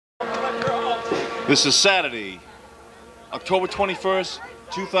This is Saturday, October 21st,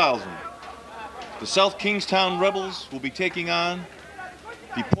 2000. The South Kingstown Rebels will be taking on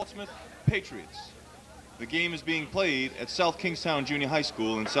the Portsmouth Patriots. The game is being played at South Kingstown Junior High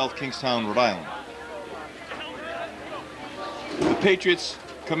School in South Kingstown, Rhode Island. The Patriots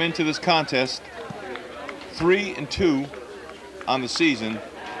come into this contest 3-2 on the season.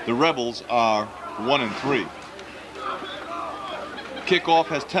 The Rebels are 1-3. Kickoff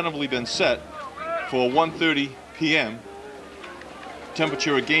has tentatively been set for 1:30 p.m.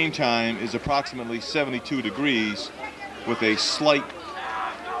 Temperature at game time is approximately 72 degrees with a slight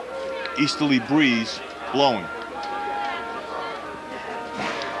easterly breeze blowing.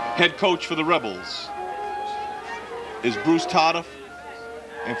 Head coach for the Rebels is Bruce Tardiff,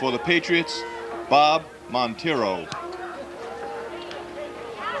 and for the Patriots, Bob Montero.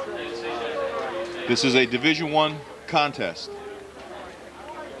 This is a Division I contest.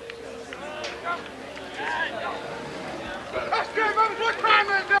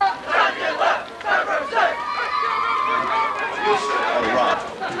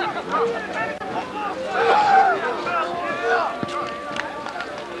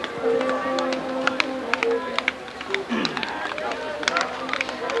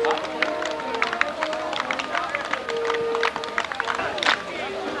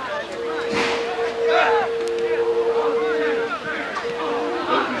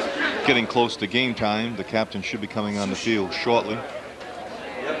 Getting close to game time, the captain should be coming on the field shortly.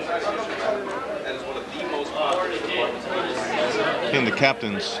 And the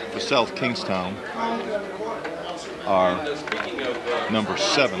captains for South Kingstown are number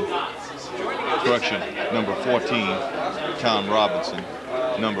 7, number 14, Tom Robinson,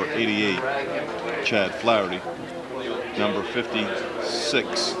 number 88, Chad Flaherty, number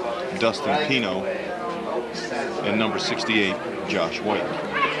 56, Dustin Pino, and number 68, Josh White.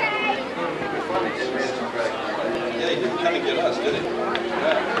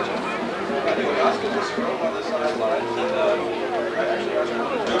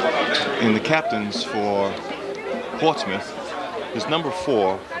 And the captains for Portsmouth is number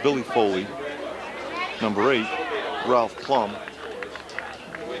 4, Billy Foley, number 8, Ralph Plum,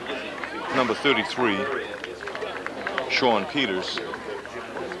 number 33, Sean Peters,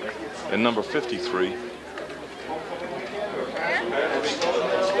 and number 53.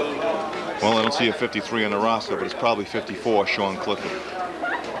 Well, I don't see a 53 on the roster, but it's probably 54, Sean Clifford.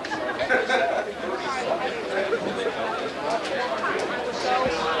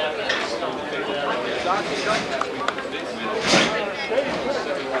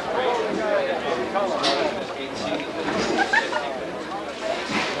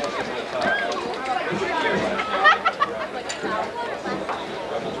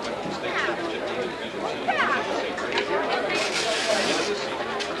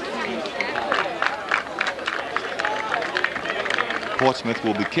 Portsmouth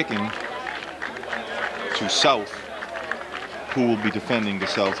will be kicking to South, who will be defending the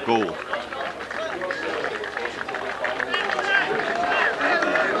South goal.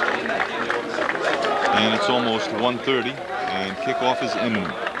 And it's almost 1:30, and kickoff is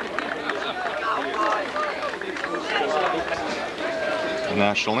imminent. The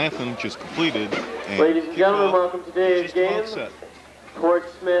national anthem just completed. And ladies and gentlemen, welcome to today's game.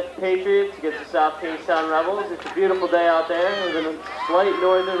 Portsmouth Patriots against the South Kingstown Rebels. It's a beautiful day out there with a slight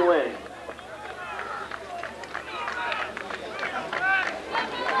northern wind.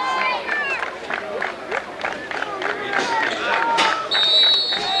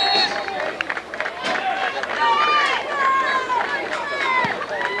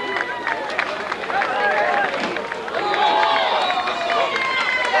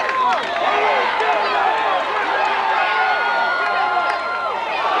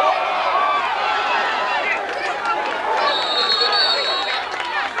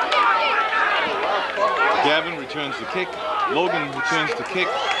 Returns the kick. Logan returns the kick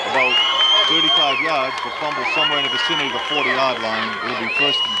about 35 yards, but fumbles somewhere in the vicinity of the 40-yard line. It'll be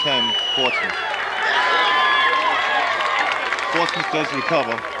 1st and 10, Portsmouth. Portsmouth does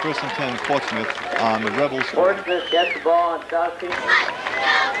recover. 1st and 10, Portsmouth on the Rebels. Portsmouth gets the ball on South Kingstown.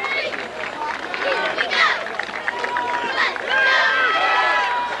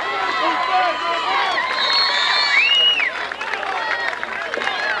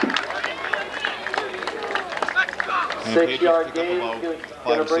 Six-yard gain, going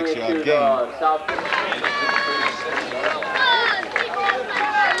to bring it to the South.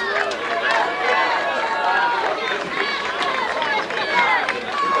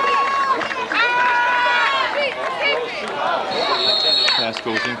 Pass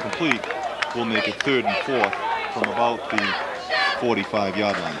goes incomplete. We'll make it 3rd and 4 from about the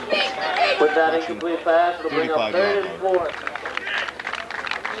 45-yard line. With that incomplete pass, it'll bring up 3rd and 4.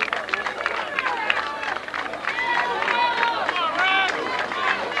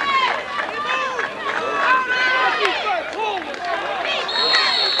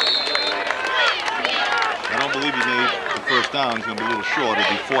 I don't believe he made the first down. He's going to be a little short.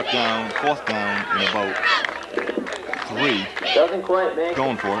 It'll be fourth down in about 3. Doesn't quite make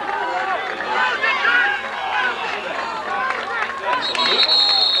going for it.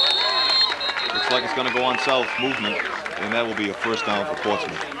 Looks like it's going to go on south movement, and that will be a first down for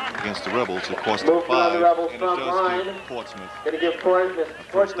Portsmouth against the Rebels. It cost them 5, and it does give Portsmouth. Going to give Portsmouth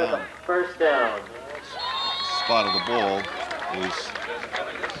a first down. The spot of the ball is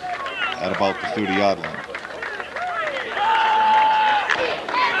at about the 30-yard line.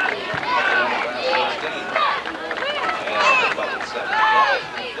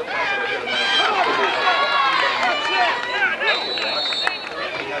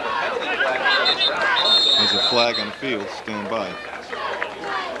 There's a flag on the field. Stand by. I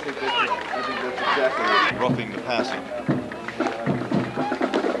think that's exactly right. Roughing the passer.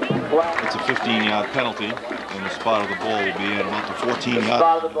 It's a 15-yard penalty, and the spot of the ball will be at about the 14-yard. The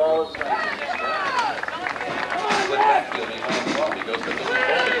spot of the ball is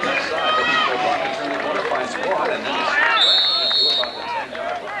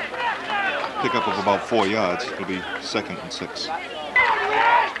Pickup of about 4 yards. It'll be 2nd and 6.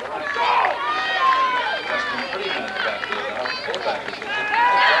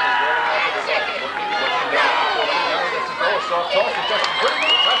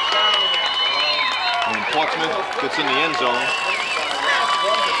 And Portsmouth gets in the end zone.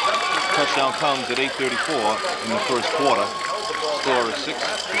 Touchdown comes at 8:34 in the first quarter. Score is 6-0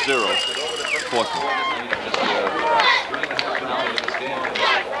 Portsmouth.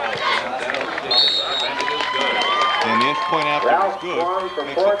 And the extra point after is good.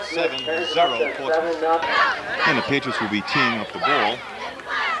 Makes it 7-0 Portsmouth. And the Patriots will be teeing up the ball,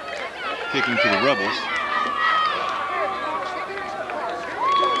 kicking to the Rebels.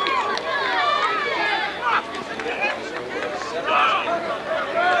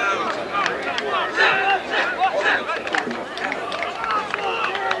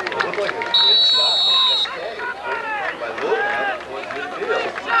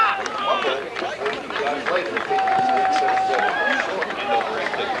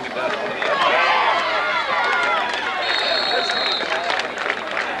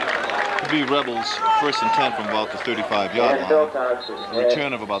 Be Rebels 1st and 10 from about the 35-yard line. A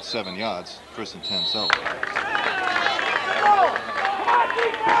return of about 7 yards. 1st and 10 south.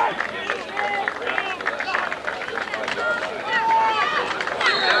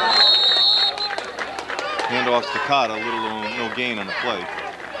 Handoffs to Carter, no gain on the play.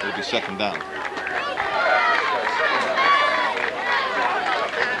 It'll be 2nd down.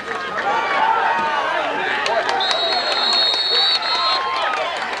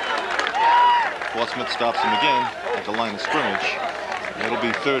 Portsmouth stops him again at the line of scrimmage. It'll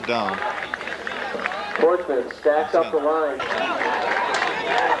be 3rd down. Portsmouth stacks up the line.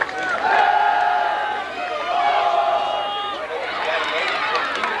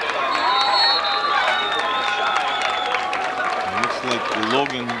 It looks like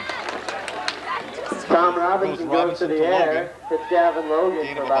Logan. Tom Robinson goes to the air. Hits Gavin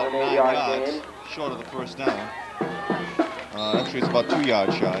Logan for about an 8-yard gain. Short of the first down. Actually, it's about 2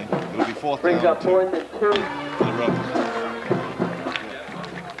 yards shy. It'll be 4th Brings down. Up 4th and 2. For the Rebels.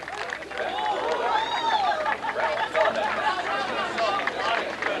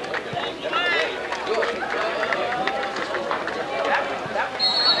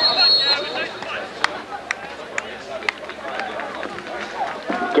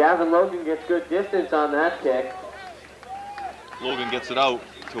 Gavin Logan gets good distance on that kick. Logan gets it out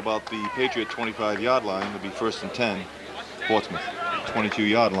to about the Patriot 25-yard line. It'll be 1st and 10. Portsmouth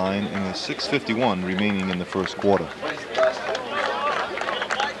 22-yard line, and there's 6:51 remaining in the first quarter.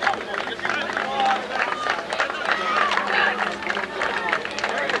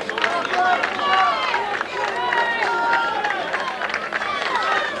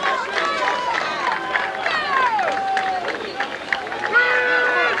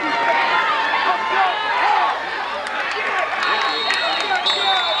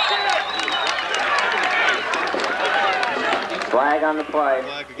 Flag on the play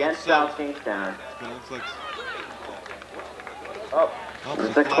against South Kingstown.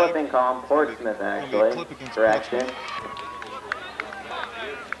 It's a clipping call on Portsmouth, actually. Correction.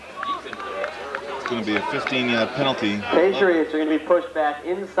 It's going to be a 15-yard penalty. Patriots are going to be pushed back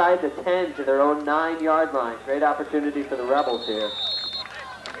inside the 10 to their own 9-yard line. Great opportunity for the Rebels here.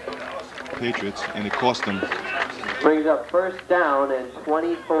 Patriots, and it cost them. Brings up 1st down and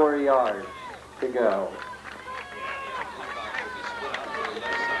 24 yards. to go.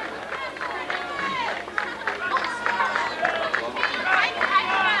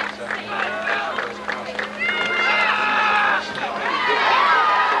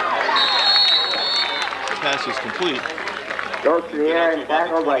 Pass is complete. Goes to the air and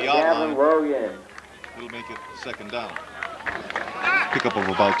tackled by Gavin Rogan. It'll make it second down. Pickup of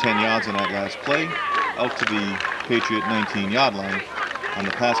about 10 yards on that guy's play. Out to the Patriot 19-yard line on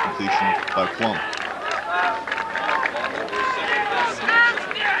the pass completion by Plum.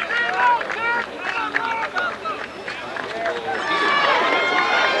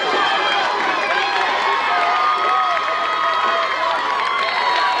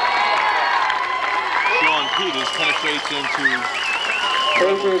 Penetrates into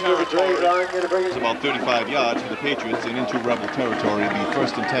territory. It's about 35 yards for the Patriots and into Rebel territory. It'll be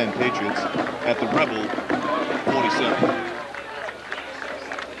 1st and 10 Patriots at the Rebel 47.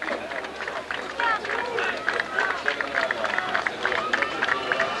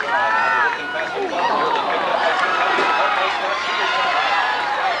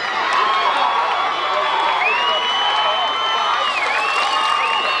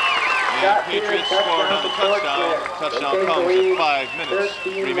 Patriots score another touchdown. Touchdown comes with 5 minutes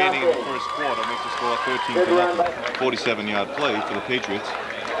remaining in the first quarter. Makes the score 13-0. 47-yard play for the Patriots.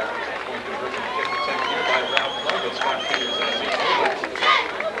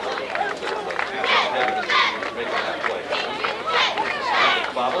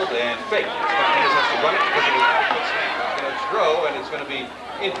 Bobbled and fake. Spontaneous has to run it because it's going to throw and it's going to be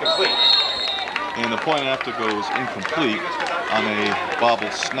incomplete. And the point after goes incomplete on a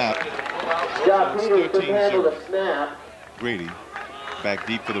bobble snap. Scott Peters could handle the snap. Grady back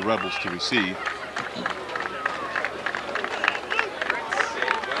deep for the Rebels to receive.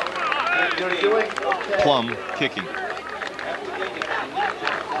 Plum kicking.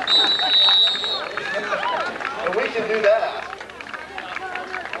 And we can do that.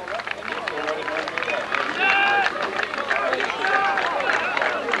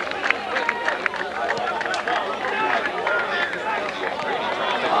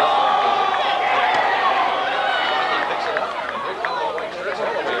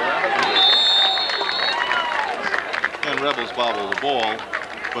 Rebels bobble the ball,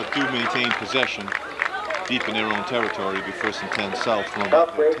 but do maintain possession deep in their own territory. It'll be 1st and 10 south from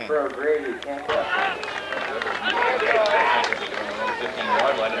about their 10. 15-yard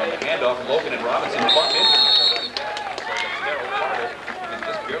line and on the handoff, Logan and Robinson bumped into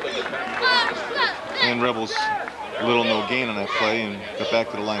and Rebels little no gain on that play and got back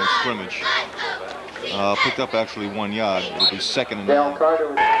to the line of scrimmage. Picked up actually 1 yard. It'll be 2nd and 9.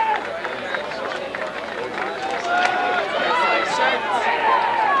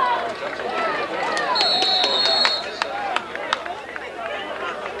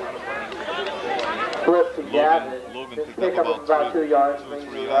 Logan picked up about 2 yards, brings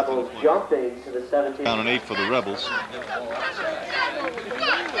the Rebels jumping to the 17. Down and 8 for the Rebels.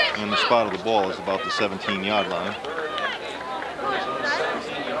 And the spot of the ball is about the 17-yard line.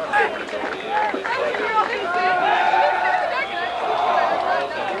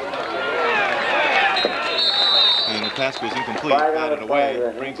 And the pass goes incomplete, batted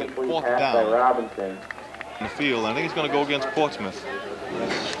away, brings it 4th down in the field. I think he's going to go against Portsmouth.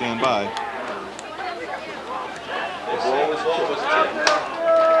 Stand by.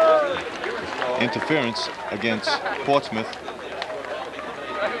 Interference against Portsmouth.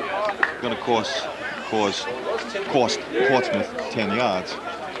 Going to cost Portsmouth 10 yards,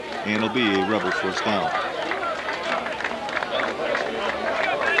 and it'll be a Rebel 1st down.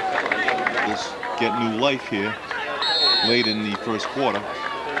 Let's get new life here late in the first quarter.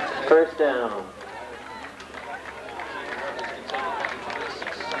 1st down.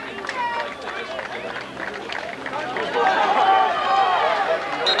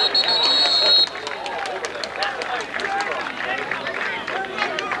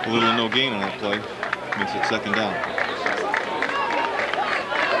 Little or no gain on that play. Makes it 2nd down.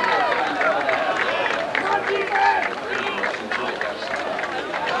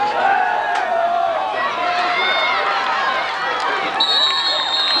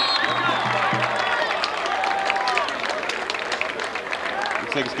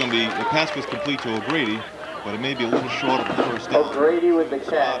 Looks like it's going to be, the pass was complete to O'Grady, but it may be a little short of the 1st down. O'Grady with the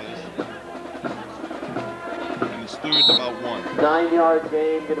catch. 3rd and about 1. 9-yard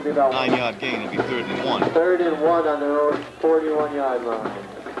gain, going to be about 9-yard gain. It'll be 3rd and 1. 3rd and 1 on their own 41-yard line.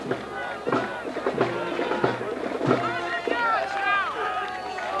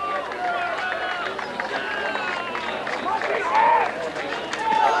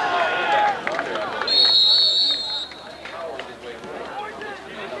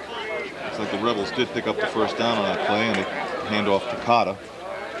 Looks like the Rebels did pick up the first down on that play, and they hand off to Carter.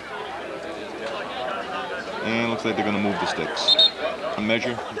 And looks like they're going to move the sticks. A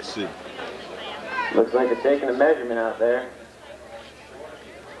measure, let's see. Looks like they're taking a measurement out there.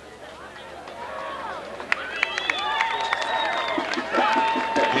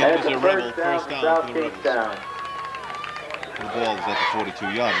 And it's a Rebel first down for the Rebels. The ball is at the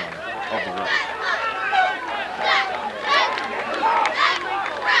 42-yard line of the Rebels.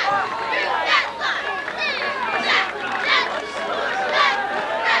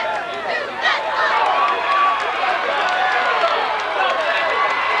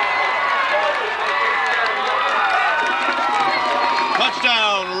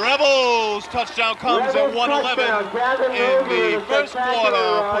 Touchdown, Rebels! Touchdown comes at 1:11 in the first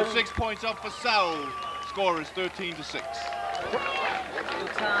quarter. Put 6 points up for South. Score is 13-6.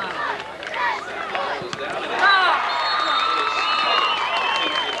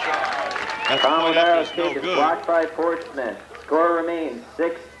 That's Conway after kick is blocked by Portsmouth. Score remains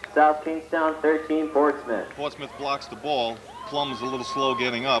 6, South Kingstown 13, Portsmouth. Portsmouth blocks the ball. Plum's a little slow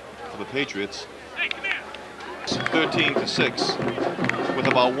getting up for the Patriots. 13-6 with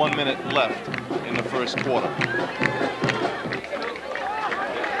about 1 minute left in the first quarter.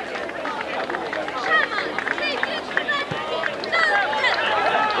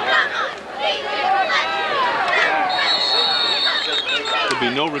 There'll be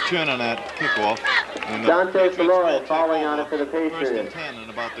no return on that kickoff. And Dante Soloy falling on it for the Patriots. First and Patriots. 10 and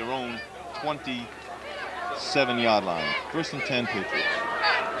about their own 27-yard line. First and 10 Patriots.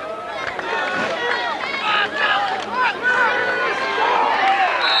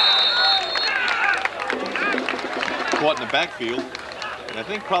 Caught in the backfield, and I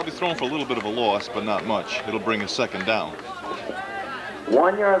think probably thrown for a little bit of a loss, but not much. It'll bring a second down.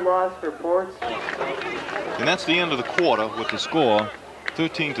 1 yard loss for Ports. And that's the end of the quarter with the score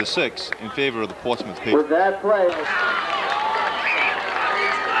 13-6 in favor of the Portsmouth Patriots. With that play,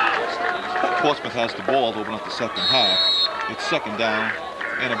 Portsmouth has the ball to open up the second half. It's second down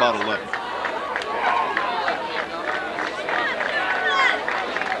and about 11.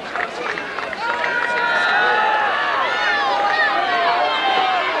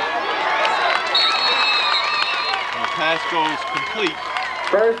 Pass goes complete.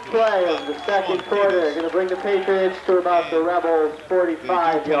 first play of the second quarter, going to bring the Patriots to about the Rebels'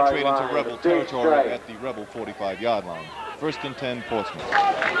 45-yard Penetrate line. into Rebel Big territory strike. at the Rebel 45-yard line. First and 10, Portsmouth.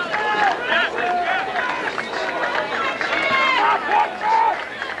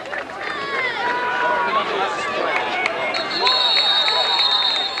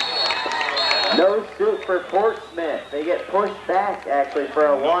 No suit for Portsmouth. They get pushed back, actually, for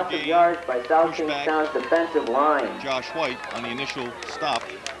a loss of yards by South Kingstown's defensive line. Josh White on the initial stop,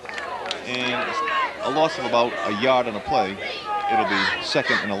 and a loss of about a yard on a play. It'll be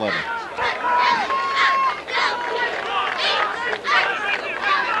second and 11.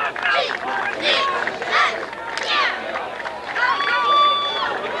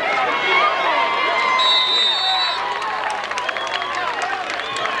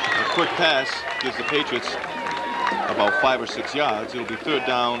 Quick pass gives the Patriots about 5 or 6 yards. It'll be third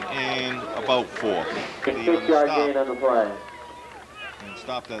down and about 4. 6-yard gain on the play. And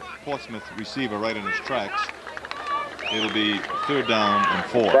stop that Portsmouth receiver right in his tracks. It'll be third down and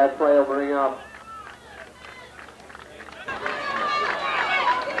 4. That play will bring up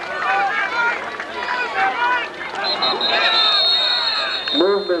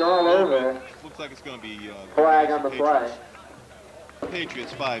movement all over. Looks like it's going to be flag on the play.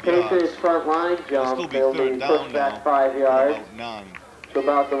 Patriots 5 yards. Patriots front line jump. They'll be pushed back 5 yards. About 9. To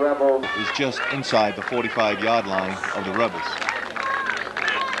about the Rebels. Is just inside the 45-yard line of the Rebels.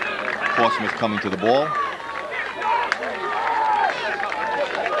 Portsmouth coming to the ball.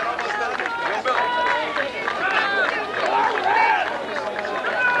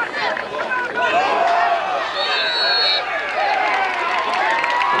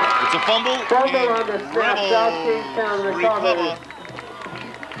 It's a fumble. Fumble on the snap. South Kingstown recovers.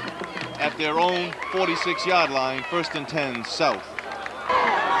 At their own 46-yard line, first and 10, South.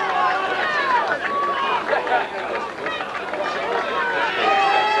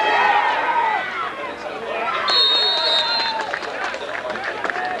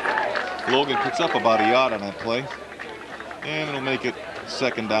 Logan picks up about a yard on that play, and it'll make it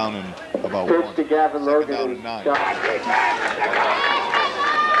second down and about Pitch 1. to Gavin Second Logan. down and 9.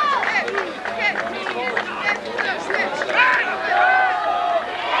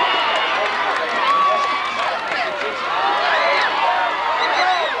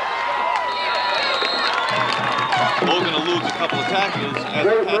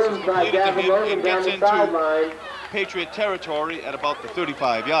 Great moves by Gavin Logan down the sideline. Patriot territory at about the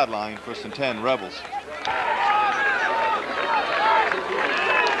 35-yard line, 1st and 10, Rebels.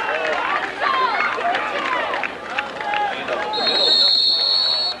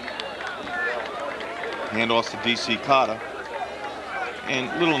 Handoffs to D.C. Carter. And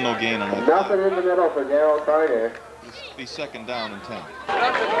little no gain on that. Nothing in the middle for Daryl Carter. This will be 2nd down and 10.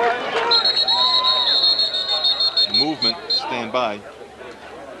 Movement, stand by.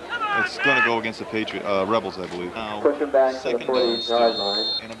 It's going to go against the Patriot Rebels, I believe. Now, pushing back to the 2nd 40-yard down line.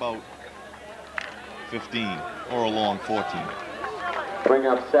 and about 15 or along 14. Bring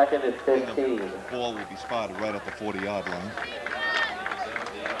up 2nd and 15. The ball will be spotted right at the 40-yard line.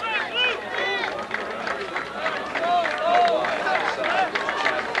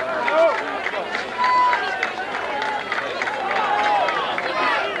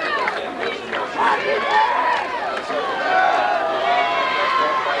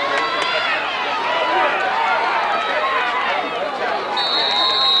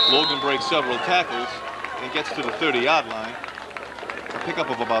 Logan breaks several tackles and gets to the 30-yard line. A pickup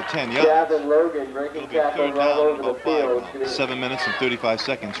of about 10 yards. Gavin Logan breaking tackles all over the field. 7 minutes and 35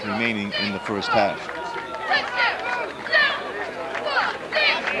 seconds remaining in the first half.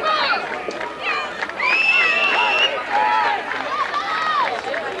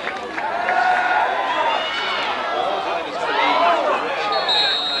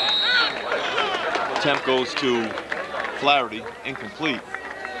 Attempt goes to Flaherty, incomplete.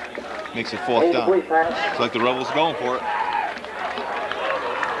 Makes it 4th down. Looks like the Rebels are going for it.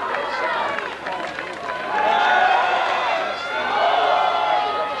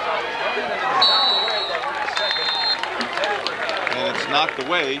 And it's knocked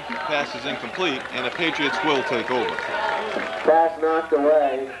away. Pass is incomplete, and the Patriots will take over. Pass knocked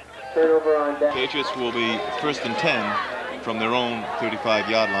away. Turnover on down. Patriots will be 1st and 10 from their own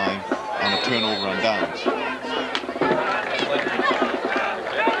 35-yard line on a turnover on downs.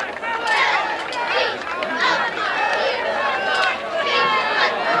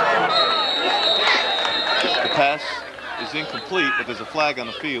 Pass is incomplete, but there's a flag on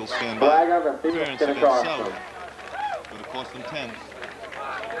the field. Stand by. Flag on the field. Interference against Sauer. Going to cost them 10.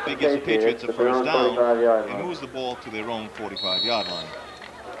 It gives the Patriots a 1st down and moves the ball to their own 45-yard line.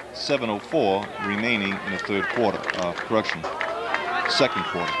 7:04 remaining in the 3rd quarter. Correction, 2nd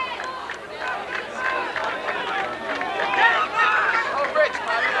quarter.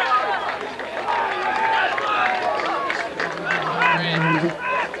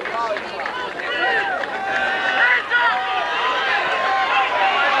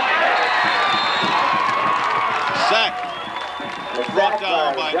 Brought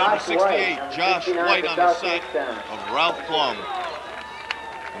down by number 68, Josh White on the sack of Ralph Plum.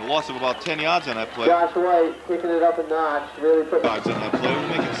 And a loss of about 10 yards on that play. Josh White picking it up a notch, really putting yards on that play. We'll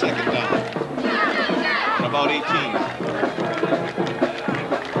make it 2nd down. And about 18.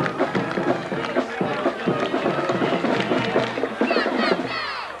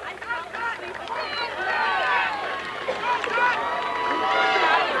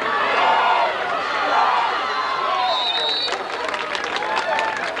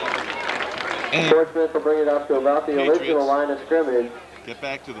 Portsmouth will bring it up to about the Patriots original line of scrimmage. Get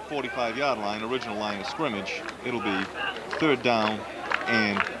back to the 45-yard line, original line of scrimmage. It'll be 3rd down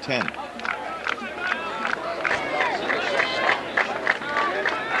and 10.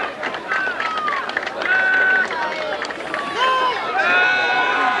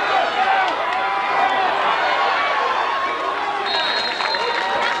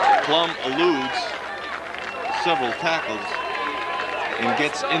 Plum eludes several tackles and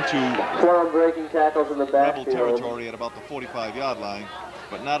gets into Plum breaking tackles in the Rebel backfield. territory at about the 45-yard line,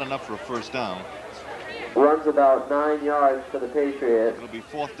 but not enough for a 1st down. Runs about 9 yards for the Patriots. It'll be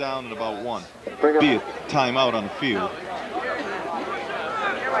 4th down and about 1. Bring up Be a timeout on the field.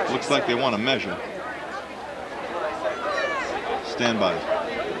 Looks like they want to measure. Stand by.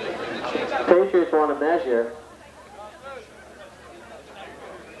 Patriots want to measure.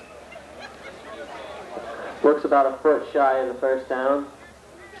 Looks about a foot shy of the 1st down.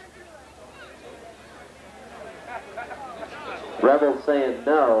 Rebels saying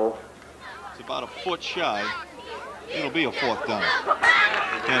no. It's about a foot shy. It'll be a 4th down.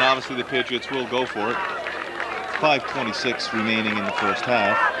 And obviously the Patriots will go for it. 5:26 remaining in the first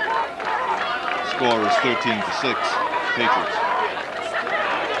half. Score is 13-6, Patriots.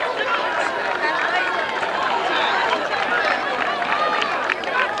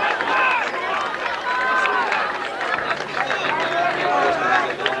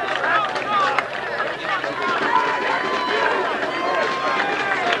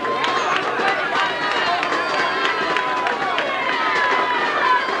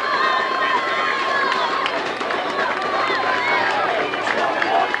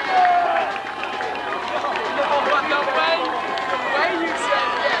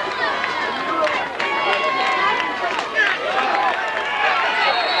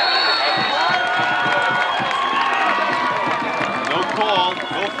 call,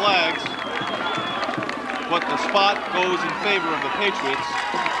 no flags, but the spot goes in favor of the Patriots,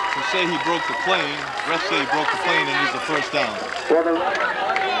 who say he broke the plane. Refs say he broke the plane and is the first down.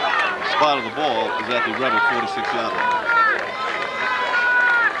 Spot of the ball is at the Rebel 46-yard line.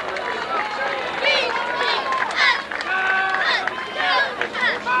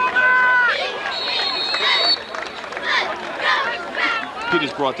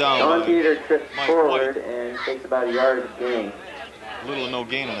 Peter's brought down John by Peter trips Mike forward White. and takes about a yard of gain. Little or no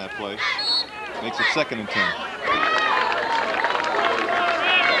gain on that play. Makes it 2nd and 10.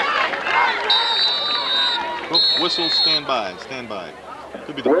 Oh, whistle, stand by, stand by.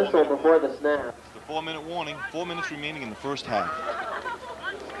 Could be the Whistle before the snap. The 4-minute warning, 4 minutes remaining in the first half.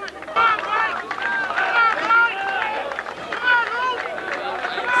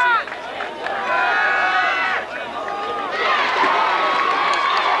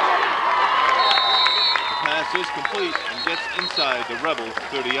 Is complete and gets inside the Rebels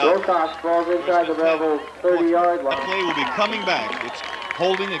 30-yard. Wilcox falls inside the Rebels 30-yard line. The play will be coming back. It's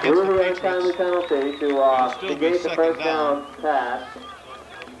holding against the Little Patriots. penalty to negate the first down pass.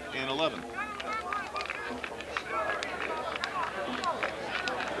 And 11.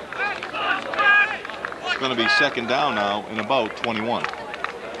 It's going to be 2nd down now in about 21.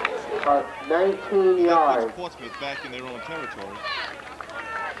 19 yards. Puts Portsmouth back in their own territory.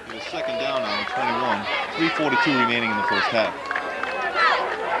 It is 2nd down now in 21. 3:42 remaining in the first half.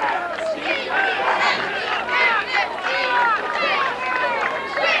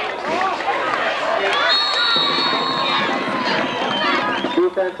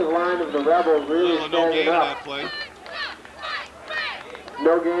 Defensive line of the Rebels really standing up. That play.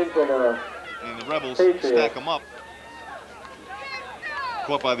 No gain for the And the Rebels Patriots. stack them up.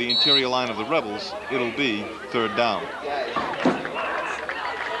 Caught by the interior line of the Rebels. It'll be 3rd down.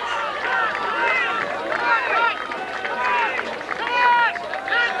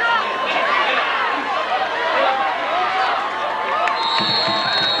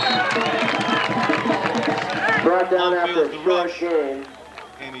 Brought down after a short gain.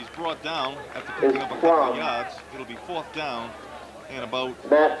 And he's brought down after picking up a couple of yards. It'll be 4th down and about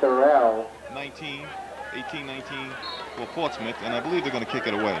Matt Terrell. 18, 19 for Portsmouth, and I believe they're going to kick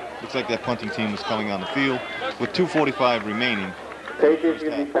it away. Looks like that punting team is coming on the field with 2:45 remaining. Patriots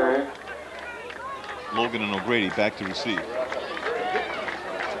going to be turned. Logan and O'Grady back to receive.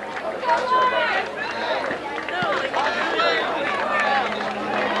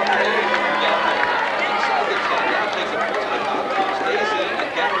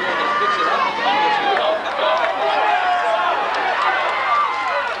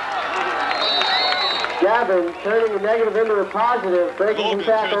 Gavin turning a negative into a positive, breaking some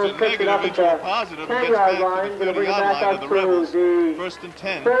tackles, picks it up at the 10-yard line, going to bring it back up to the 1st and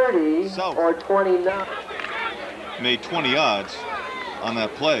 10, 30 south. or 29. Made 20 yards on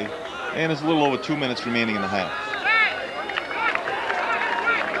that play, and it's a little over 2 minutes remaining in the half.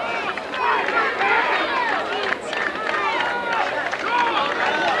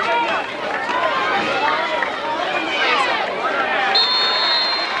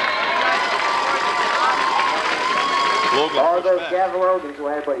 All those Gavin Logan's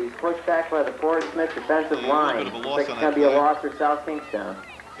way, but he's pushed back by the Portsmouth defensive line. Looks like it's going to be a loss for South Kingstown.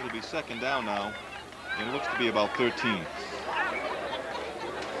 It'll be 2nd down now, and it looks to be about 13.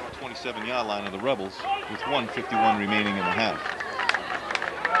 27-yard line of the Rebels with 1:51 remaining in the half.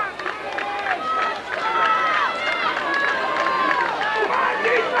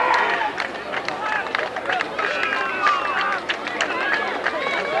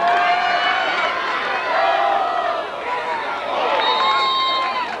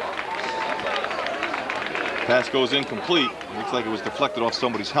 Pass goes incomplete. Looks like it was deflected off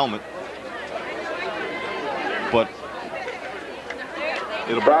somebody's helmet. But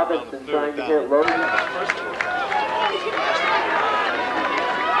it'll be Robinson trying to hit Logan.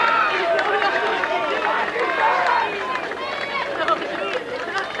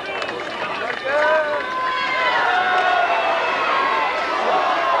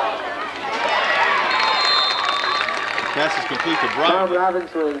 Pass is complete to Tom Brown.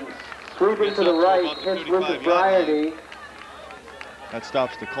 Robinson sweeping to the right, hits Lucas Bryardy. That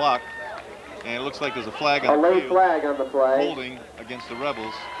stops the clock. And it looks like there's a flag A on the late field. flag on the play. Holding against the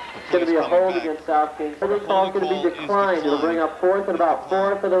Rebels. It's going to be a hold against South Kingstown. The call is going to be declined. It'll bring up 4th and about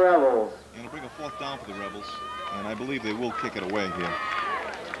 4 for the Rebels. And it'll bring a 4th down for the Rebels. And I believe they will kick it away here.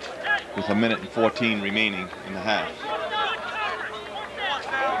 With 1:14 remaining in the half.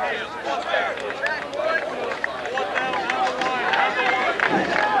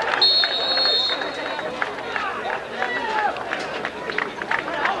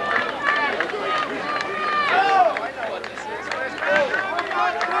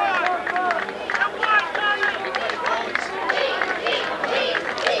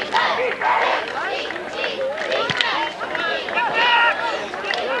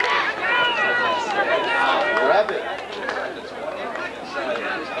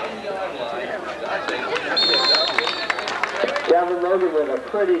 Gavin Logan with a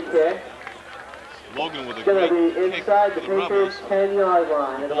pretty kick. Logan with a It's going to be kick inside the for the Patriots' Rebels. 10-yard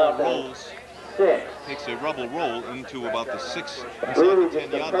line at about the 6. Takes a Rebel roll into about the 6, inside Really the just a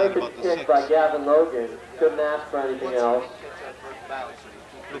 10-yard line, about perfect the kick 6. by Gavin Logan. Couldn't ask for anything else.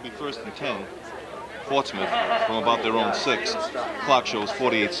 It'll be 1st and 10. Portsmouth from about their own 6. Clock shows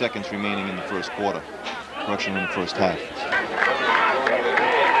 48 seconds remaining in the first quarter. Correction, in the first half.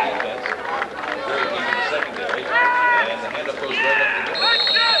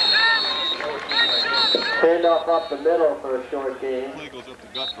 Handoff up the middle for a short gain. Play goes up the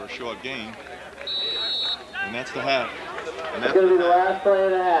gut for a short gain. And that's the half. And It's that's going to be the half. last play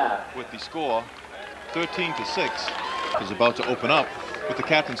of the half. With the score 13-6 is about to open up with the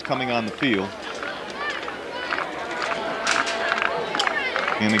captains coming on the field.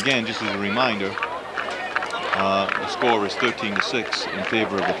 And again, just as a reminder, the score is 13-6 in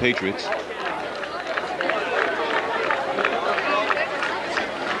favor of the Patriots.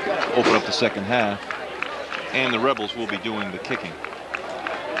 Open up the second half, and the Rebels will be doing the kicking.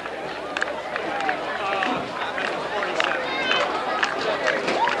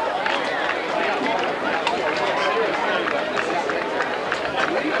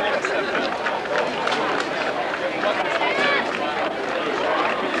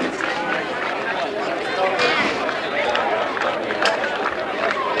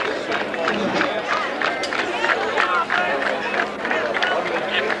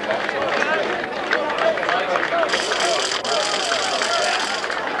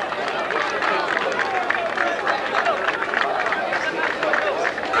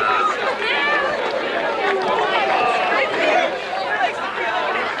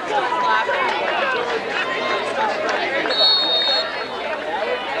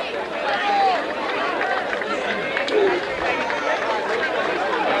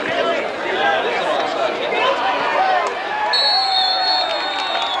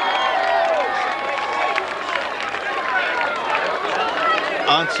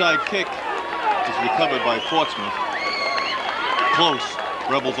 Onside kick is recovered by Portsmouth. Close.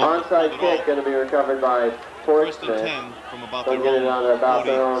 Rebels onside kick going to be recovered by Portsmouth. 1st and 10 from about They'll get it on about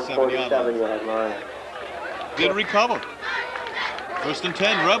their own 47-yard line. Did recover. 1st and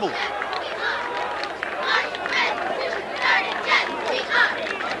 10, Rebels.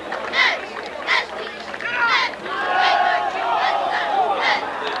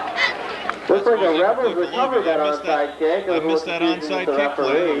 Looks like the Rebels recovered that onside kick. I missed that onside kick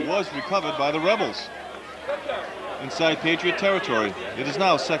play. It was recovered by the Rebels. Inside Patriot territory. It is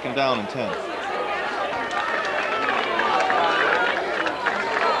now 2nd down and 10.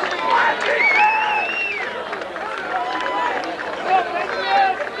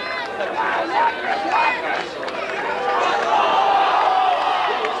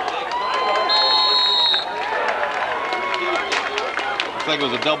 Looks like it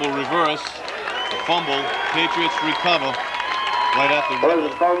was a double reverse. A fumble. Patriots recover right at the There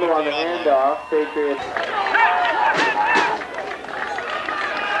was a fumble on the 50-yard line. handoff. Patriots.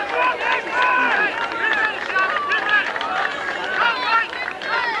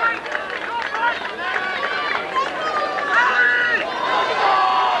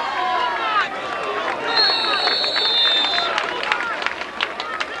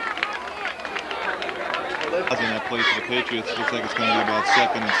 In that play for the Patriots, looks like it's going to be about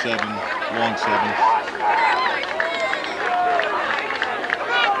 2nd and 7, long 7.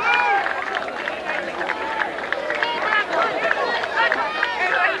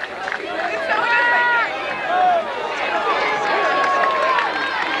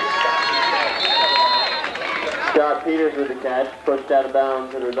 Scott Peters with the catch, pushed out of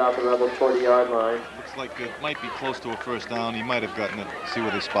bounds at about the Rebels' 40-yard line. Looks like it might be close to a 1st down. He might have gotten it. See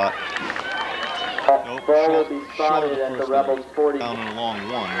where they spot. Nope, Ball will short- be short spotted of the at the first Rebels' 40. down and a long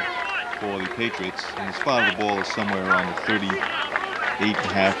 1 for the Patriots. And the spot of the ball is somewhere around the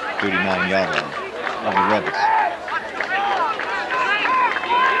 38.5, 39-yard line of the Rebels.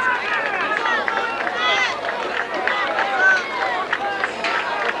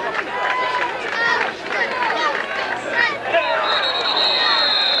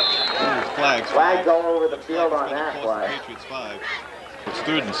 Flag going over the field on that play. Patriots 5. It's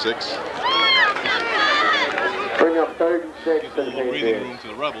 3rd and 6. Bring up 3rd and 6 Gives for a the little breathing room Patriots. to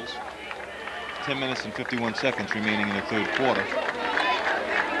the Rebels. 10 minutes and 51 seconds remaining in the 3rd quarter.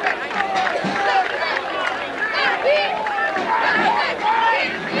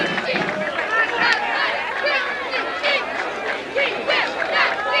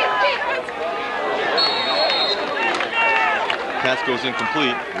 Pass goes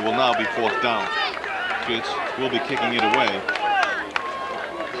incomplete. It will now be 4th down. Patriots will be kicking it away.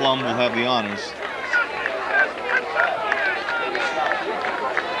 Plum will have the honors.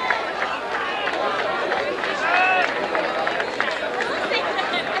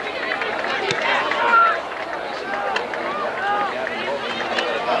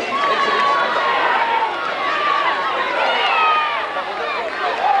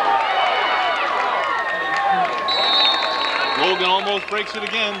 Logan almost breaks it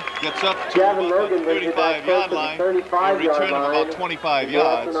again, gets up to Gavin about the Logan 35-yard line, a 35-yard return of line. about 25 He's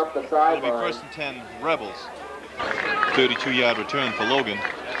yards. walking up the It'll be sideline. 1st and 10 Rebels. 32-yard return for Logan.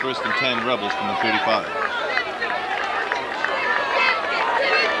 1st and 10 Rebels from the 35.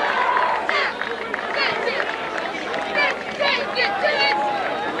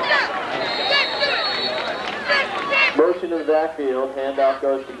 Motion to the backfield. Handoff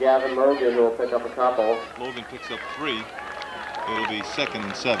goes to Gavin Logan, who will pick up a couple. Logan picks up 3. It'll be 2nd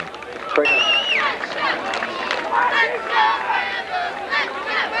and 7.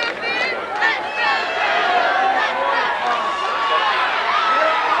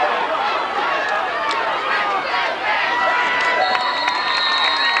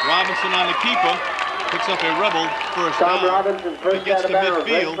 Robinson on the keeper. Picks up a Rebel first Tom down. Robinson, When he first gets out to of bounds.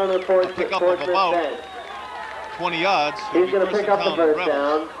 midfield, Right a from the pick up of about 20 yards. It'll He's be going to first pick and up the 10 first Rebels.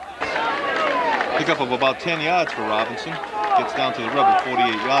 down. Pick up of about 10 yards for Robinson. Gets down to the Rebel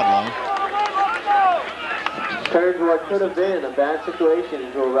 48-yard line. Turns what could have been a bad situation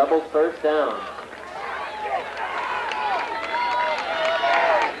into a Rebels first down.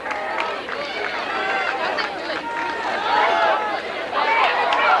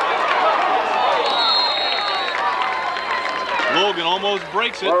 Logan almost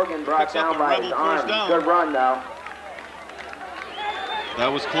breaks it. Logan brought Picks up down a by Rebel his first arm. down. Good run now.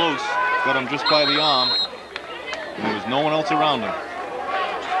 That was close. Got him just by the arm. And there was no one else around him.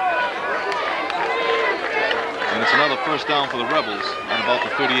 And it's another first down for the Rebels on about the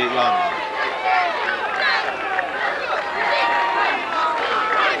 38-yard line.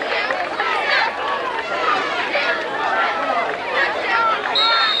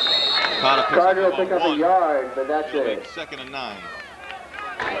 Carter will pick up a yard, but that's it. 2nd and 9.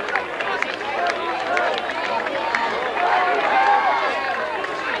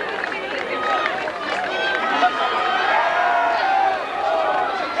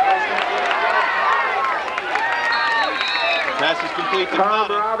 Pass is complete to Tom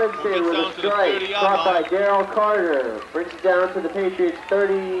Carter, who Robinson gets with down a to the strike, 30-yard caught by line. Daryl Carter. Brings it down to the Patriots'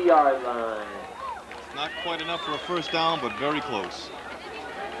 30-yard line. Not quite enough for a first down, but very close.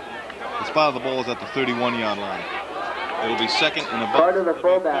 The spot of the ball is at the 31-yard line. It'll be 2nd and about. Carter, the it'll be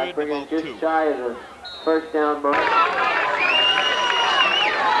fullback, 3rd bringing and just about 2. shy of the first down mark.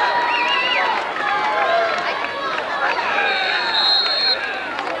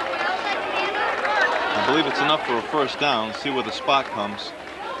 I believe it's enough for a first down. See where the spot comes.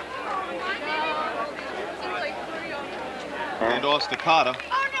 And off to Carter.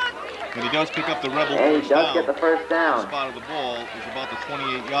 But he does pick up the Rebel And he first does down. get the first The down. spot of the ball is about the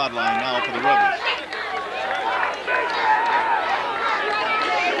 28-yard line now for the Rebels.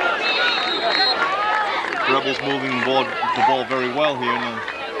 Rebels moving the ball very well here in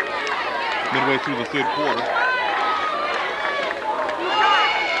the midway through the 3rd quarter.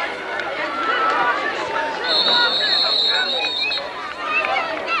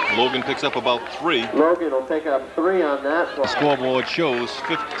 Logan picks up about 3. Logan will pick up 3 on that The one. scoreboard shows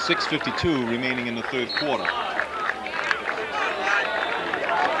 6:52 remaining in the 3rd quarter.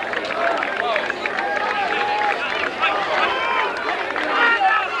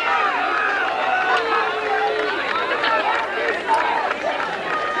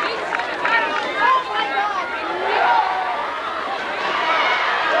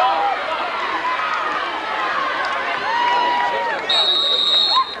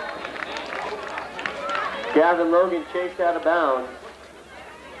 Gavin Logan chased out of bounds.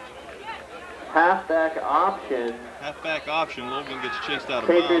 Halfback option. Halfback option. Logan gets chased out of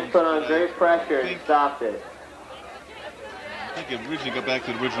bounds. Patriots put on but great pressure and stopped it. I think it originally got back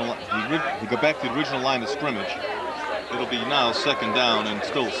to the original. He got back to the original line of scrimmage. It'll be now 2nd down and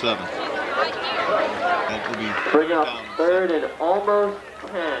still 7. That will be Bring up down. 3rd and almost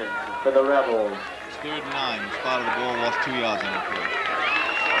 10 for the Rebels. It's 3rd and 9. The spot of the ball lost 2 yards on the play.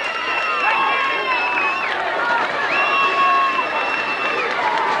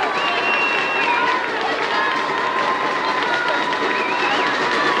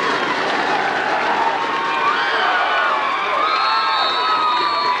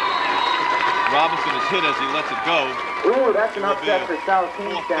 Robinson is hit as he lets it go. Ooh, that's an It'll be upset a for South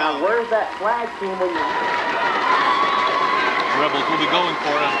fourth Kingstown. down. Where's that flag team when you... Rebels will be going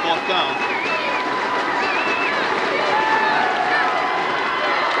for it on 4th down.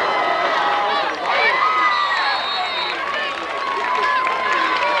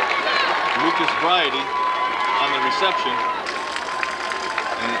 variety on the reception.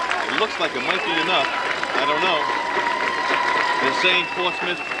 And it looks like it might be enough. I don't know. They're saying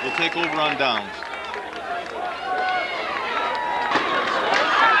Portsmouth will take over on downs.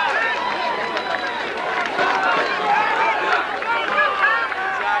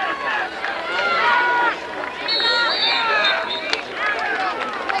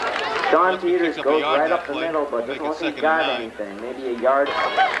 John Peters goes right up the middle, but doesn't look like he got anything. Maybe a yard.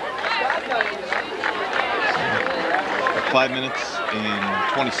 5 minutes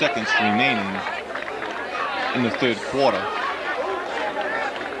and 20 seconds remaining in the third quarter.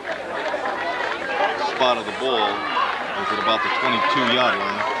 Spot of the ball is at about the 22-yard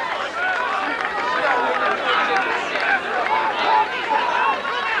line.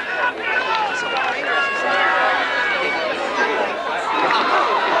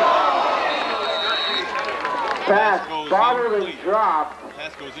 Pass, bodily drop.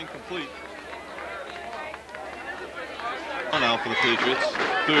 Pass goes incomplete. Now for the Patriots,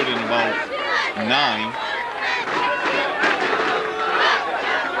 third and about 9.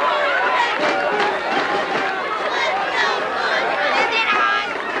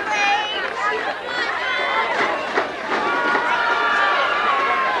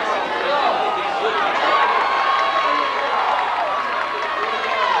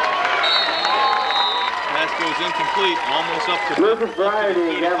 Incomplete, almost up to Lucas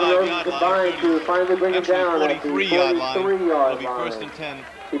Variety, Gavin Rose combined to finally bring it down at the 43-yard line. It'll be first and 10.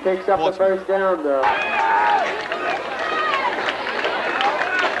 He picks up the first down, though.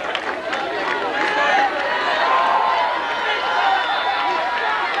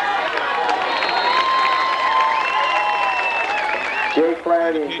 Jake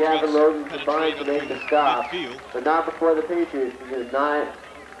Flaherty and Gavin Rosen combined to make the stop, but not before the Patriots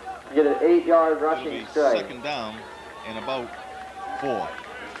get an 8-yard rushing strike. Second down and about 4.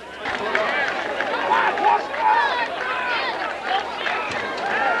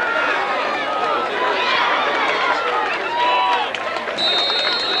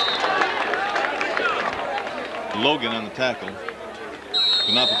 Logan on the tackle,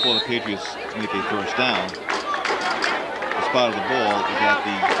 but not before the Patriots make a first down. The spot of the ball is at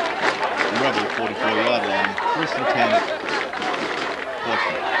the Rebel 44-yard line. First and 10,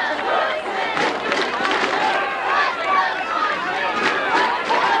 Portsmouth.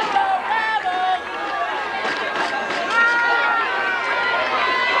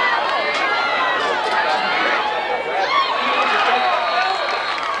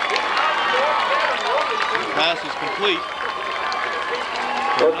 Complete.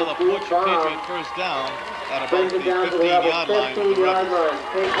 So another Patriot first down at about the 15-yard line.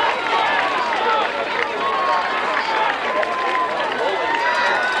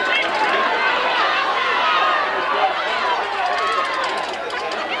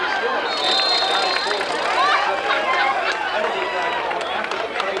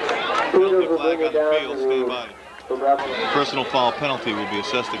 Flag on the field, stay by. Personal foul penalty will be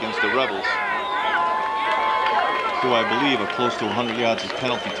assessed against the Rebels, who I believe are close to 100 yards of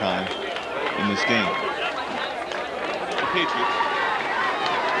penalty time in this game. The Patriots.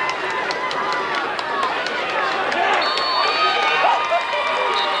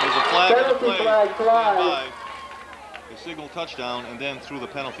 There's a flag on the play. They signal touchdown and then through the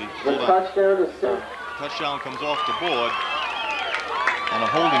penalty. Touchdown comes off the board on a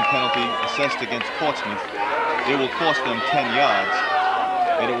holding penalty assessed against Portsmouth. It will cost them 10 yards,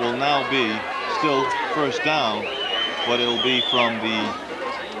 and it will now be still first down, but it'll be from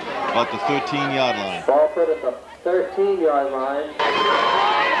about the 13-yard line. Ball put at the 13-yard line.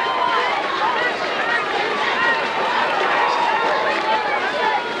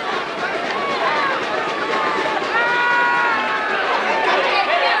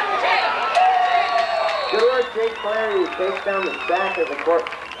 Good work, Jake Flaherty takes down the sack of the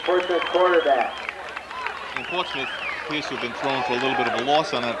Portsmouth quarterback. And Portsmouth appears to have been thrown for a little bit of a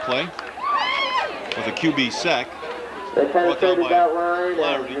loss on that play with a QB sack. They penetrated that line.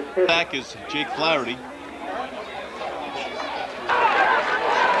 Back is Jake Flaherty. The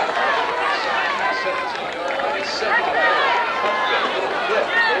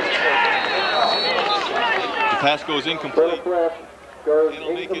pass goes incomplete. It'll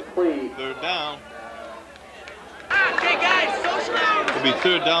make it third down. It'll be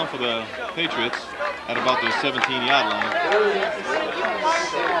third down for the Patriots at about their 17-yard line.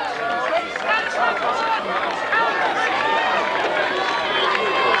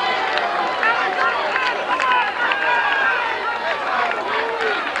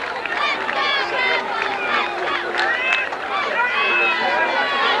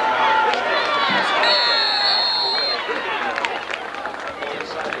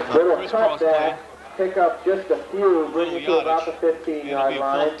 Little cutback. pick up just a few, bring it to about the 15-yard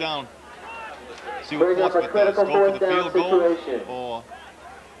line. Fourth down. See what Bring up a Portsmouth does. critical Go for the fourth down field goal situation. or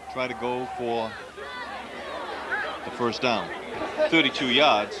try to go for the first down. 32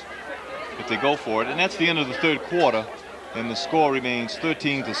 yards if they go for it. And that's the end of the third quarter. And the score remains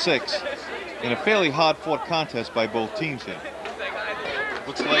 13-6 in a fairly hard-fought contest by both teams here.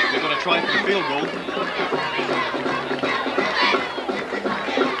 Looks like they're going to try for the field goal.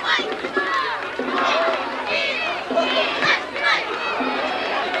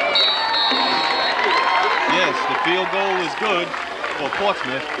 Yes, the field goal is good for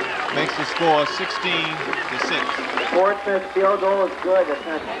Portsmouth. Makes the score 16-6. Portsmouth field goal is good.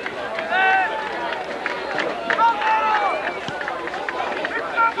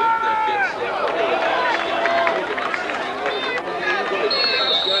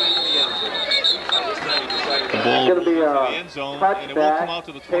 The ball going to be the a end zone, and it will come out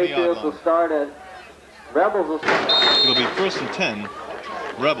to the 20-yard Patriots line. will start at Rebels will start. It'll be 1st and 10.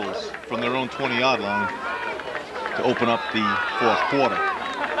 Rebels from their own 20-yard line to open up the fourth quarter.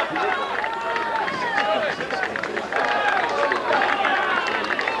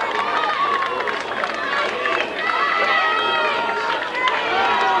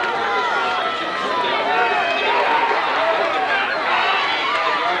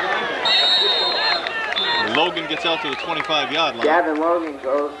 Logan gets out to the 25-yard line. Gavin Logan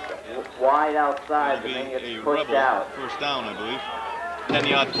goes wide outside, It'll and then be gets a pushed Rebel out. first down, I believe.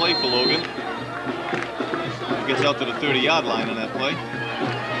 10-yard play for Logan. He gets out to the 30-yard line on that play.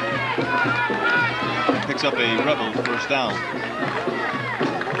 Picks up a Rebel first down.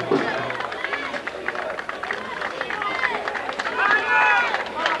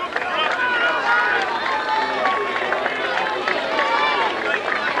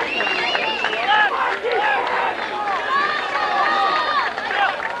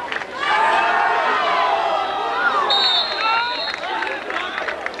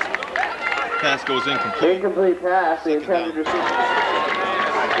 Pass goes incomplete. Incomplete pass, the intended receiver.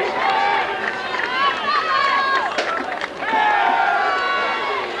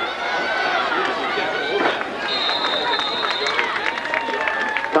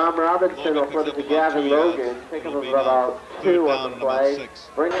 Tom Robinson will flip it to Gavin Logan. Pick up about 2 on the play.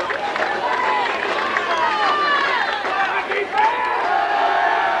 Bring it.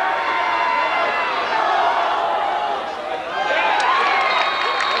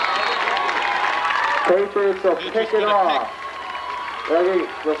 Patriots will pick it off.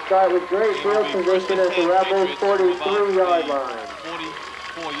 We'll start with great field position at the Rebels' 43-yard line.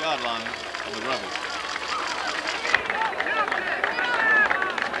 44-yard line of the Rebels.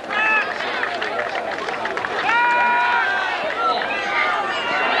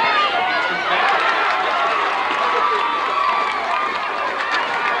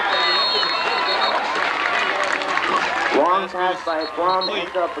 Long pass by Plum,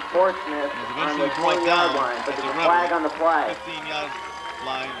 picked up for Portsmouth on the 20-yard line, but there's a flag on the play. 15-yard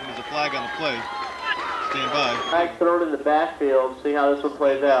line, and there's a flag on the play. Stand by. Flag thrown in the backfield. See how this one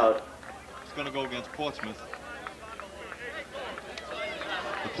plays out. It's going to go against Portsmouth.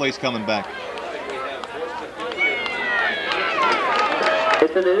 The play's coming back.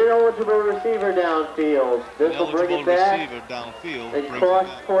 It's an ineligible receiver downfield. This will bring it back. Receiver downfield. It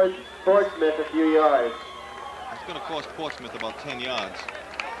cost Portsmouth a few yards. It's going to cost Portsmouth about 10 yards.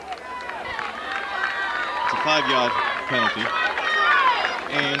 It's a 5-yard penalty.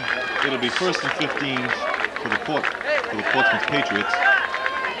 And it'll be 1st and 15 for the Portsmouth Patriots.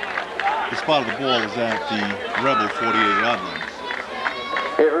 The spot of the ball is at the Rebel 48-yard line.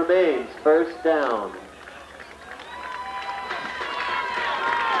 It remains 1st down.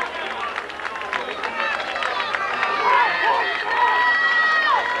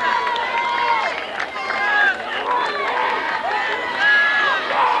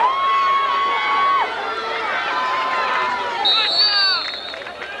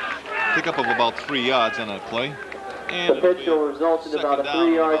 Pickup of about 3 yards on that play. And the pitch will result in about a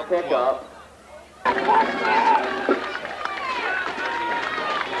 3-yard pickup.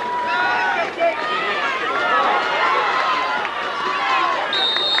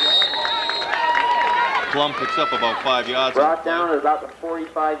 Plum picks up about 5 yards. Brought down at about the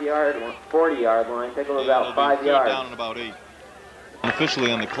 40-yard line. Pick up about 5 yards. Down at about 8.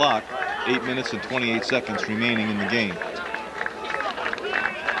 Officially on the clock, 8 minutes and 28 seconds remaining in the game.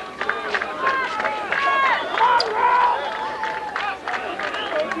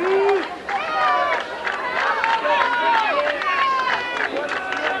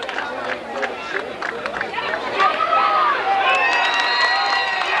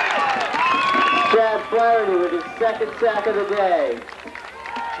 With his 2nd sack of the day.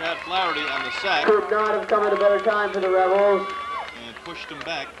 Chad Flaherty on the sack. Could not have come at a better time for the Rebels. And pushed him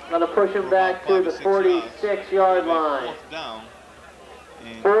back. Going to push him back to the 46-yard line. Fourth down.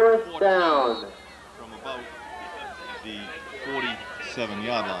 And fourth down. From about the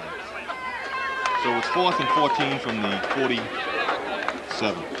 47-yard line. So it's 4th and 14 from the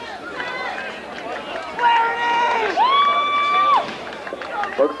 47.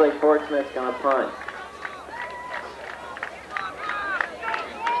 Looks like Portsmouth's going to punt.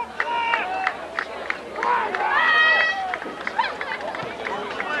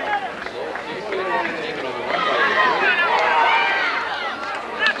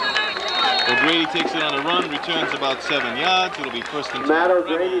 O'Grady takes it on a run, returns about 7 yards. It'll be 1st and 10. Matt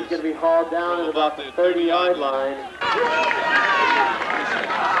O'Grady's going to be hauled down at about the 30-yard line.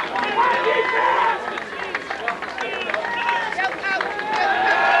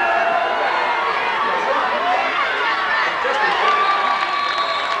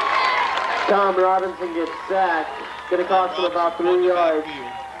 Tom Robinson gets sacked. Going to cost him about 3 yards.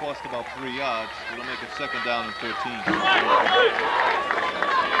 Cost about 3 yards. It'll make it 2nd down and 13.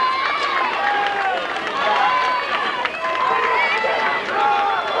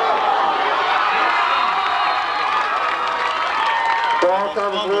 Ball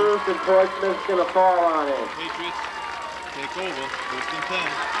comes loose and Portsmouth's going to fall on it. Patriots take over, 1st and 10.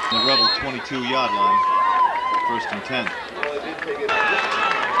 The Rebel 22-yard line, 1st and 10.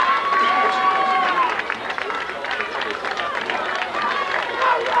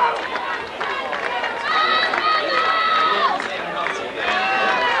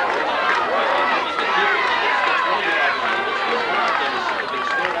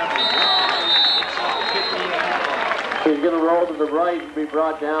 He's going to roll to the right and be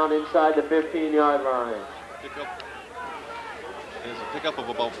brought down inside the 15-yard line. There's a pickup of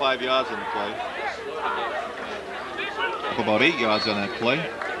about 5 yards on the play. Up about 8 yards on that play.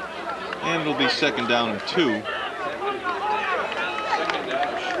 And it'll be 2nd down and 2.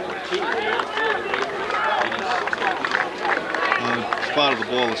 And the spot of the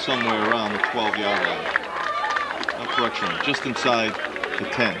ball is somewhere around the 12-yard line. No correction, just inside the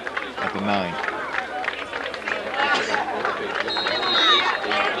 10 at the 9.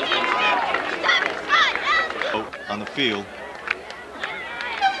 On the field.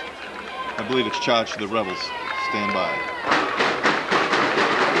 I believe it's charged to the Rebels. Stand by.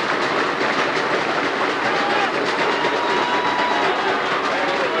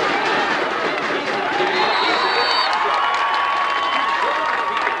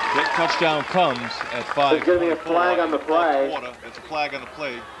 That touchdown comes at 5. There's going to be a flag on the play. It's a flag on the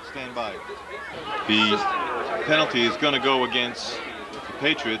play. Stand by. The penalty is going to go against the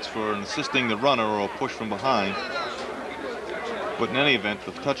Patriots for assisting the runner or a push from behind. But in any event,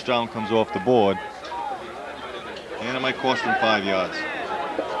 the touchdown comes off the board, and it might cost them 5 yards.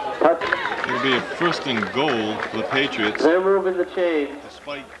 It'll be a 1st and goal for the Patriots. They're moving the chain.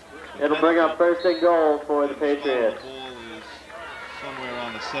 It'll bring up 1st and goal for the Patriots. The ball is somewhere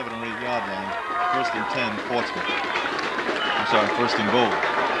around the 7 or 8 yard line. 1st and 10, Portsmouth. I'm sorry, 1st and goal.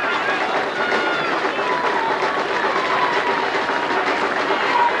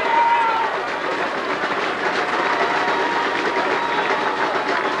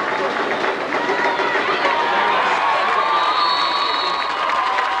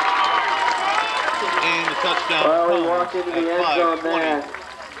 Well, he walked into the end zone there.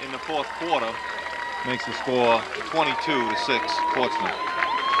 In the 4th quarter, makes the score 22-6, Portsmouth.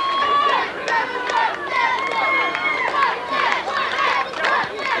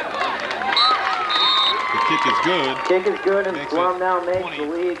 The kick is good. Kick is good, and Plum now makes the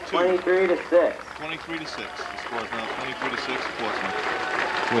lead 23-6. 23-6. The score is now 23-6, Portsmouth,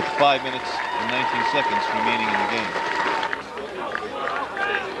 with 5 minutes and 19 seconds remaining in the game.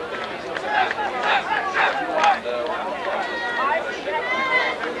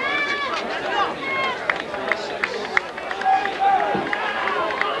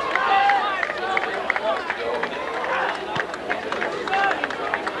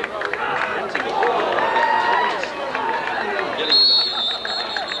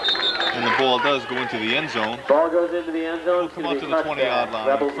 Ball does go into the end zone. Ball goes into the end zone. Come out to the 20-yard line.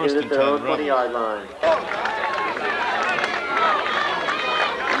 Rebels 1st and 10, 20-yard line.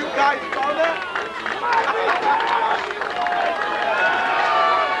 You guys saw that?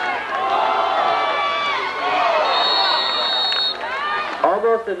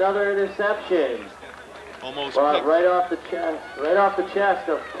 Almost another interception. Almost right off the chest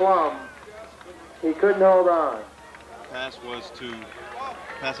of Plum. He couldn't hold on.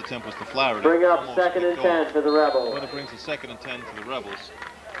 Pass attempt was to Flaherty. Bring up 2nd and 10 for the Rebels. But it brings the 2nd and 10 to the Rebels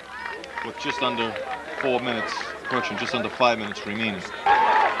with just under 4 minutes, correction, just under 5 minutes remaining.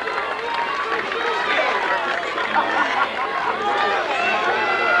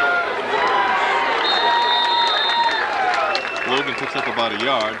 Logan picks up about a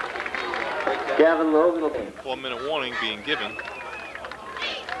yard. Gavin Logan will be. 4-minute warning being given.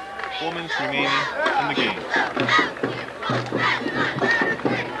 4 minutes remaining in the game.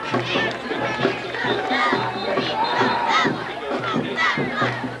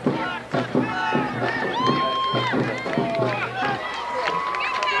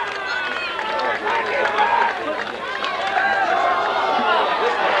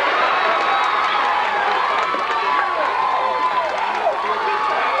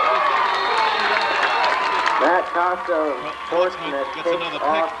 Portsmouth gets another pick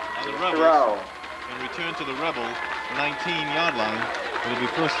on the Rebels throw. and return to the Rebels 19-yard line. It'll be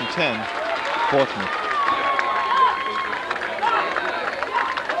 1st and 10, Portsmouth.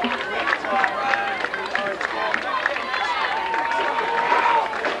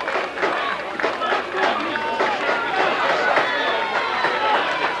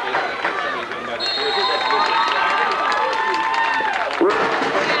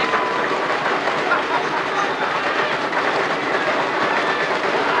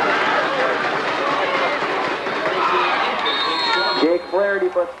 Flaherty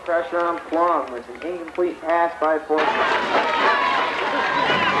puts pressure on Plum with an incomplete pass by Portsmouth.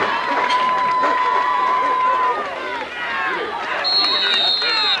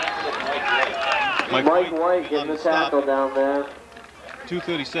 Mike White getting the tackle down there.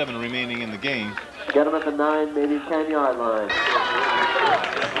 2:37 remaining in the game. Get him at the 9, maybe 10-yard line.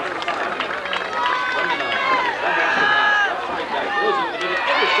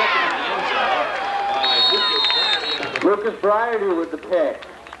 Lucas Briarty with the pick.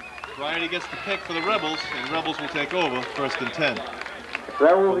 Briarty gets the pick for the Rebels, and Rebels will take over 1st and 10.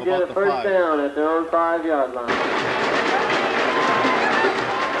 Rebels will get a first down at their own 5-yard line.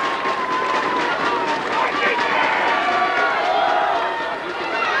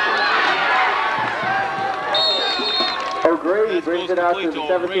 O'Grady brings it out to the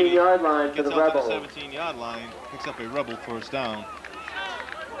 17-yard line for the Rebels. Gets out to the 17-yard line, picks up a Rebel first down.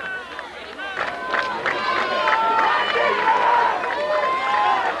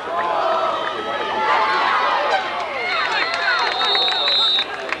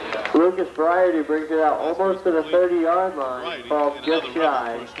 Lucas Briarty brings it out almost to the 30-yard line. Falls just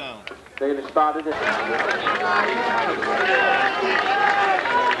shy. They're going to spot it.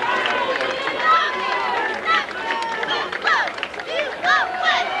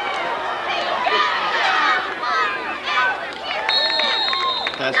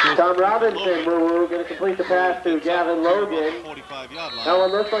 Tom Robinson will going to complete the pass to Gavin Logan. That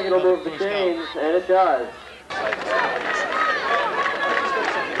one looks like it'll move the chains, and it does.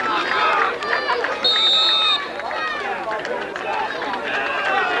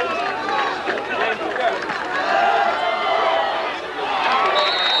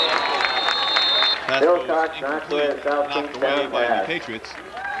 Knocked away by the Patriots.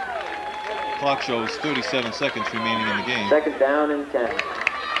 Clock shows 37 seconds remaining in the game. 2nd down and 10.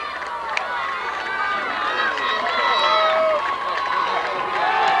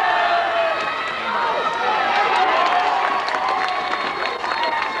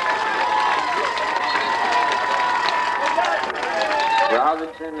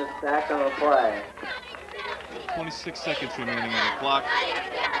 Robinson is sacked on the play. 26 seconds remaining on the clock.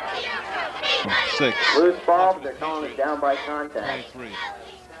 6. Loose ball, but they're calling it down by contact. 23.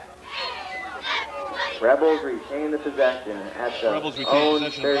 Rebels retain the possession at the Rebels retain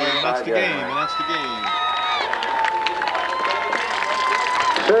possession of the ball, and that's the game, and that's the game.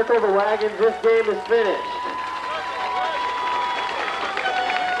 Circle the wagons, this game is finished.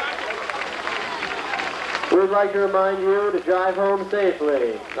 We would like to remind you to drive home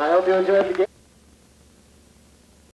safely. I hope you enjoyed the game.